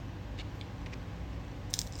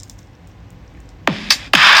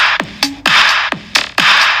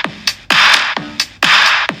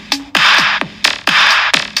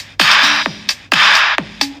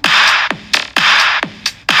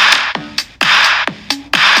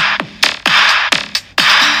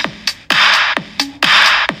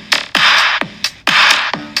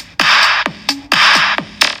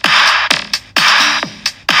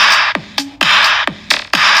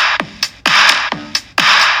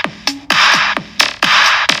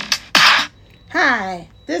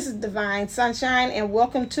This is Divine Sunshine, and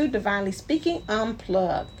welcome to Divinely Speaking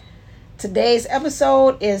Unplugged. Today's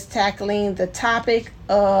episode is tackling the topic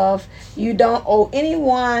of you don't owe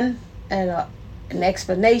anyone an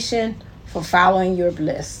explanation for following your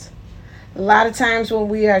bliss. A lot of times when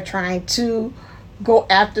we are trying to go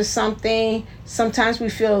after something, sometimes we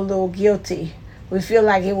feel a little guilty. We feel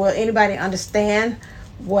like, will anybody understand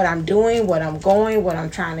what I'm doing, what I'm going, what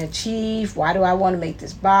I'm trying to achieve? Why do I want to make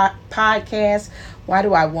this podcast? Why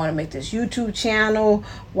do I want to make this YouTube channel?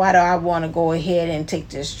 Why do I want to go ahead and take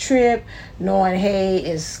this trip knowing, hey,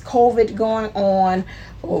 is COVID going on?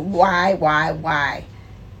 Why?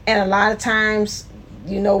 And a lot of times,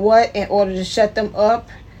 you know what? In order to shut them up,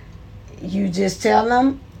 you just tell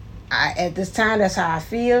them, at this time, that's how I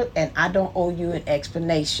feel, and I don't owe you an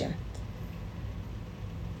explanation.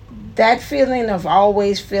 That feeling of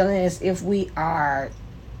always feeling as if we are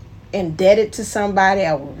indebted to somebody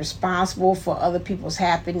or we're responsible for other people's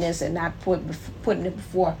happiness and not putting it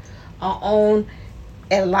before our own,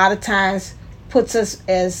 and a lot of times puts us,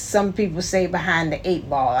 as some people say, behind the eight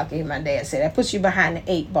ball. Like my dad said, that puts you behind the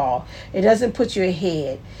eight ball. It doesn't put you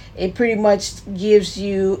ahead. It pretty much gives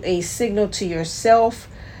you a signal to yourself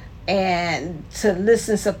and to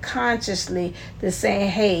listen subconsciously to saying,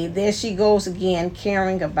 hey, there she goes again,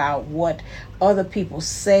 caring about what other people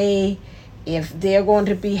say, if they're going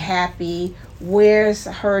to be happy, where's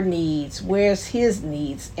her needs, where's his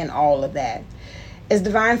needs, and all of that. As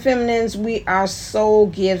divine feminines, we are so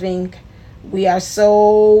giving. We are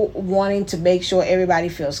so wanting to make sure everybody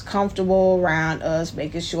feels comfortable around us,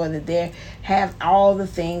 making sure that they have all the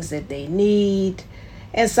things that they need.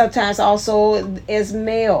 And sometimes also as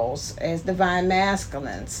males, as divine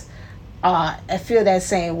masculines, I feel that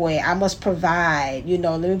same way. I must provide,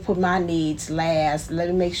 let me put my needs last. Let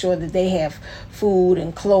me make sure that they have food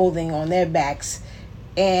and clothing on their backs.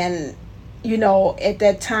 And, at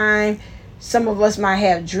that time, some of us might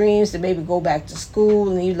have dreams to maybe go back to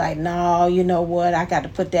school. And you're like, no, you know what? I got to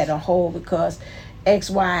put that on hold because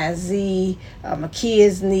X, Y, and Z, my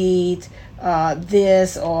kids need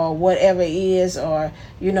this or whatever it is, or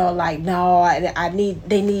no,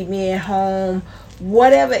 they need me at home.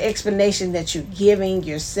 Whatever explanation that you're giving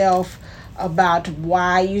yourself about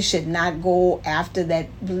why you should not go after that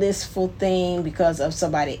blissful thing because of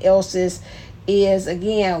somebody else's is,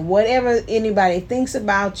 again, whatever anybody thinks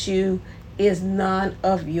about you is none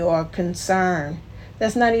of your concern.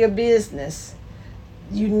 That's none of your business.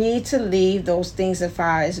 You need to leave those things as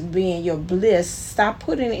far as being your bliss. Stop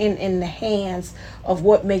putting it in the hands of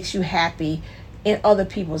what makes you happy in other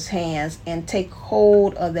people's hands, and take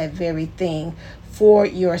hold of that very thing for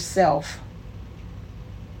yourself.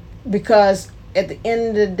 Because at the end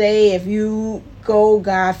of the day, if you go,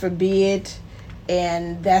 God forbid,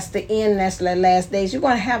 and that's the end, that's the last days, you're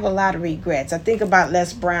going to have a lot of regrets. I think about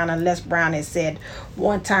Les Brown, and Les Brown has said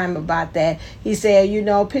one time about that. He said,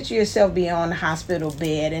 picture yourself being on the hospital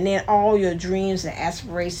bed, and then all your dreams and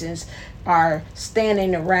aspirations are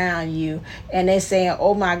standing around you, and they're saying,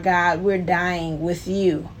 oh my God, we're dying with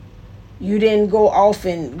you. You didn't go off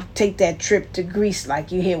and take that trip to Greece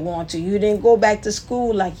like you had wanted to. You didn't go back to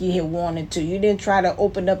school like you had wanted to. You didn't try to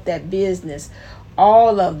open up that business.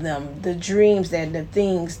 All of them, the dreams, the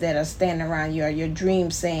things that are standing around you, are your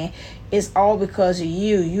dreams, saying it's all because of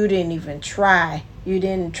you. You didn't even try. You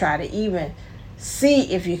didn't try to even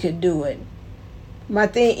see if you could do it. My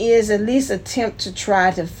thing is, at least attempt to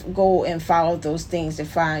try to go and follow those things to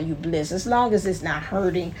find you bliss. As long as it's not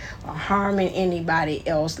hurting or harming anybody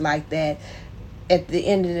else like that. At the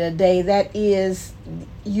end of the day,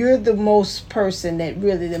 you're the most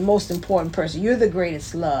important person. You're the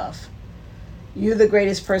greatest love. You're the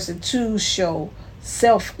greatest person to show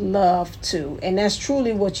self-love to. And that's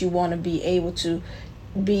truly what you want to be able to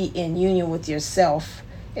be in union with yourself,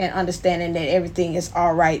 and understanding that everything is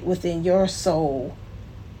all right within your soul.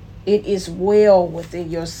 It is well within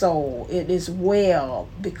your soul. It is well,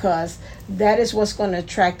 because that is what's going to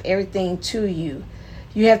attract everything to you.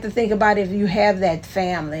 You have to think about if you have that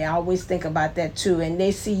family. I always think about that too. And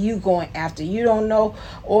they see you going after, you don't know,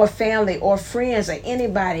 or family or friends or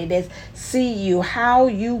anybody that see you, how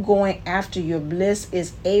you going after your bliss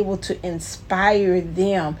is able to inspire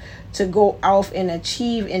them to go off and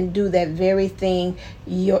achieve and do that very thing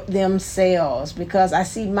themselves. Because I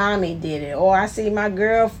see mommy did it, or I see my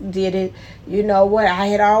girl did it. You know what? I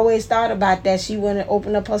had always thought about that. She went and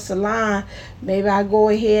opened up her salon. Maybe I go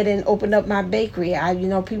ahead and open up my bakery.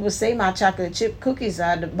 People say my chocolate chip cookies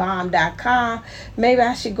are the bomb.com. Maybe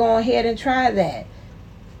I should go ahead and try that.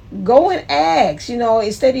 Go and ask,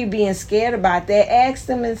 instead of you being scared about that, ask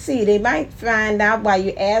them and see. They might find out by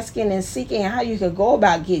you asking and seeking how you could go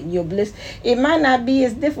about getting your bliss. It might not be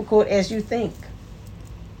as difficult as you think.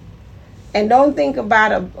 And don't think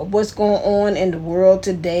about what's going on in the world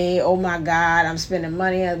today. Oh my God, I'm spending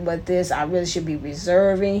money on but this. I really should be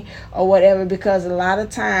reserving or whatever. Because a lot of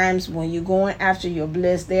times when you're going after your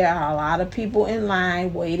bliss, there are a lot of people in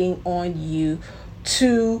line waiting on you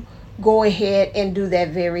to go ahead and do that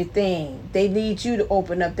very thing. They need you to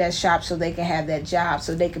open up that shop so they can have that job,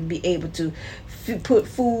 so they can be able to put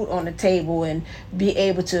food on the table and be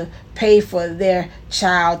able to pay for their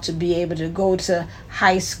child to be able to go to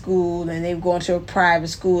high school, and they're going to a private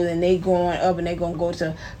school, and they going up and they're going to go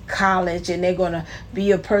to college, and they're going to be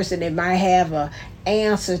a person that might have a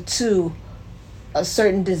answer to a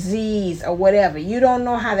certain disease or whatever. You don't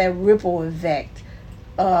know how that ripple effect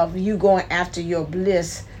of you going after your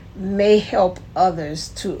bliss may help others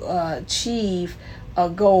to achieve a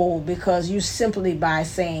goal, because you simply by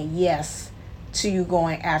saying yes to you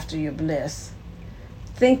going after your bliss.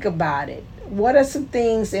 Think about it. What are some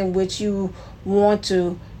things in which you want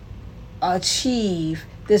to achieve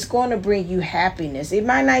that's going to bring you happiness? It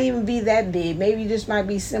might not even be that big. Maybe you just might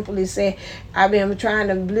be simply say, I've been trying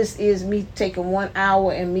to, bliss is me taking 1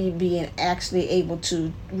 hour and me being actually able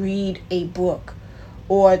to read a book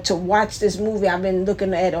or to watch this movie I've been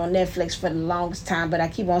looking at on Netflix for the longest time, but I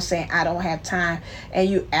keep on saying I don't have time, and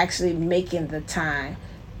you actually making the time,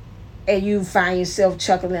 and you find yourself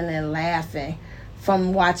chuckling and laughing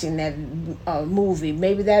from watching that movie.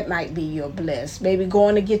 Maybe that might be your bliss. Maybe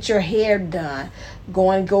going to get your hair done,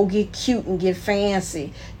 go get cute and get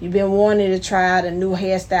fancy. You've been wanting to try out a new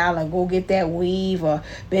hairstyle, or go get that weave, or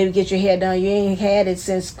maybe get your hair done. You ain't had it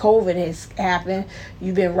since COVID has happened.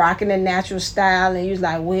 You've been rocking the natural style, and you're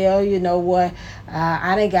like, well, you know what,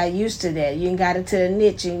 I done got used to that. You ain't got it to the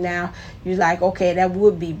niche, and now you're like, okay, that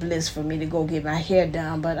would be bliss for me to go get my hair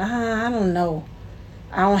done, but I don't know.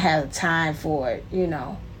 I don't have time for it,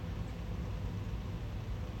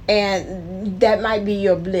 And that might be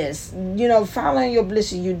your bliss. Following your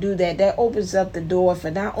bliss, and you do that, that opens up the door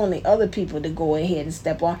for not only other people to go ahead and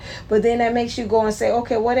step on, but then that makes you go and say,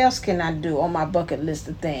 okay, what else can I do on my bucket list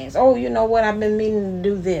of things? Oh, you know what? I've been meaning to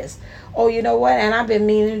do this. Oh, you know what? And I've been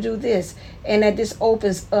meaning to do this. And that just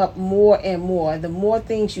opens up more and more. The more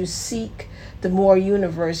things you seek, the more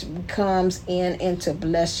universe comes in and to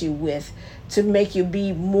bless you with, to make you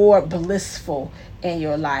be more blissful in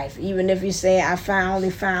your life. Even if you say, I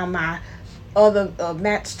finally found my other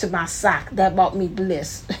match to my sock, that brought me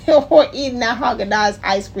bliss. Or eating that Haagen-Dazs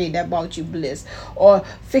ice cream, that brought you bliss. Or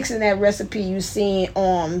fixing that recipe you seen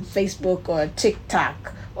on Facebook or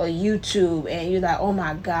TikTok or YouTube, and you're like, oh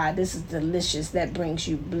my God, this is delicious. That brings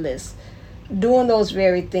you bliss. Doing those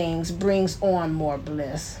very things brings on more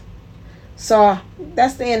bliss. So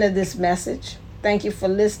that's the end of this message. Thank you for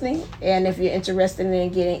listening. And if you're interested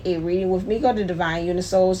in getting a reading with me, go to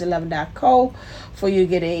divineunisoul's11.co for you to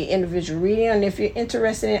get an individual reading. And if you're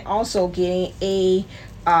interested in also getting a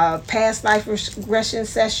past life regression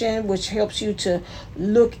session, which helps you to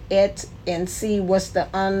look at and see what's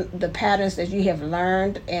the patterns that you have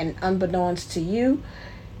learned and unbeknownst to you.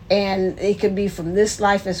 And it could be from this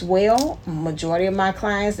life as well. Majority of my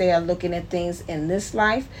clients, they are looking at things in this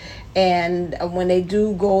life. And when they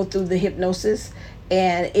do go through the hypnosis,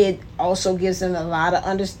 and it also gives them a lot of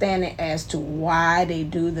understanding as to why they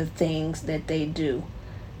do the things that they do.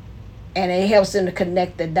 And it helps them to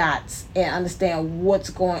connect the dots and understand what's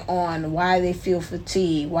going on, why they feel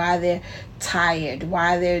fatigued, why they're tired,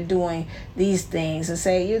 why they're doing these things. And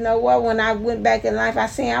say, you know what, when I went back in life,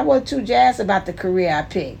 I wasn't too jazzed about the career I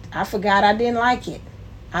picked. I forgot I didn't like it.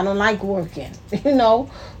 I don't like working.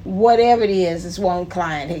 Whatever it is one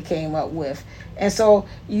client he came up with. And so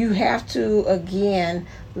you have to, again,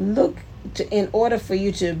 look to, in order for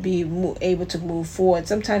you to be able to move forward,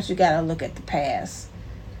 sometimes you got to look at the past.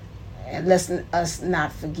 And let's us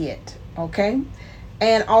not forget, okay?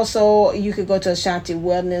 And also, you could go to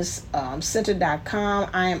AshantiWellnessCenter.com.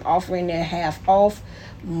 I am offering their half off.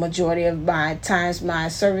 Majority of my times, my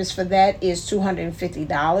service for that is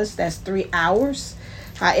 $250. That's 3 hours.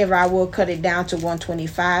 However, I will cut it down to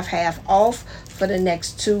 $125, half off for the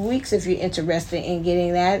next 2 weeks. If you're interested in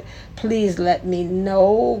getting that, please let me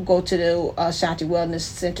know. Go to the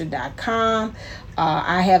AshantiWellnessCenter.com.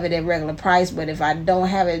 I have it at regular price, but if I don't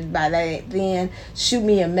have it by that, then shoot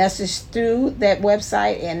me a message through that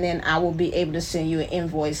website, and then I will be able to send you an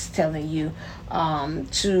invoice telling you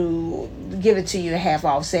to give it to you half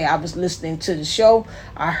off. Say, I was listening to the show,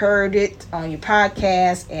 I heard it on your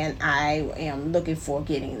podcast, and I am looking for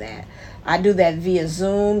getting that. I do that via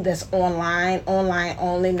Zoom. That's online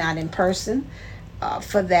only, not in person,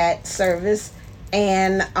 for that service.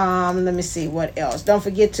 And let me see what else. Don't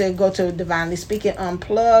forget to go to Divinely Speaking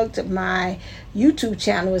Unplugged. My YouTube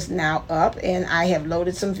channel is now up, and I have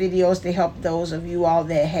loaded some videos to help those of you all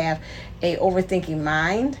that have a overthinking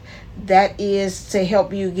mind. That is to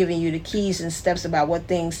help you, giving you the keys and steps about what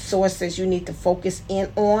things, sources you need to focus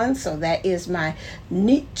in on. So that is my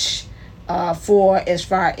niche for as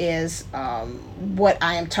far as what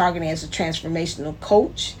I am targeting as a transformational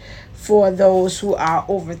coach for those who are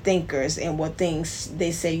overthinkers and what things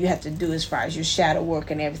they say you have to do as far as your shadow work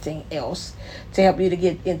and everything else to help you to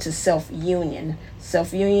get into self-union.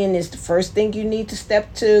 Self-union is the first thing you need to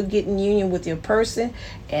step to get in union with your person,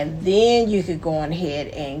 and then you could go on ahead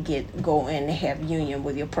and go in and have union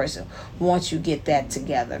with your person once you get that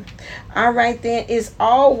together. All right, then, as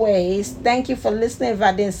always, thank you for listening if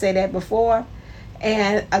I didn't say that before.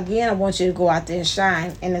 And again, I want you to go out there and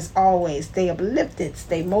shine. And as always, stay uplifted,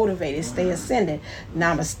 stay motivated, stay ascended.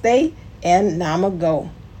 Namaste and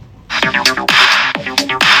Namago.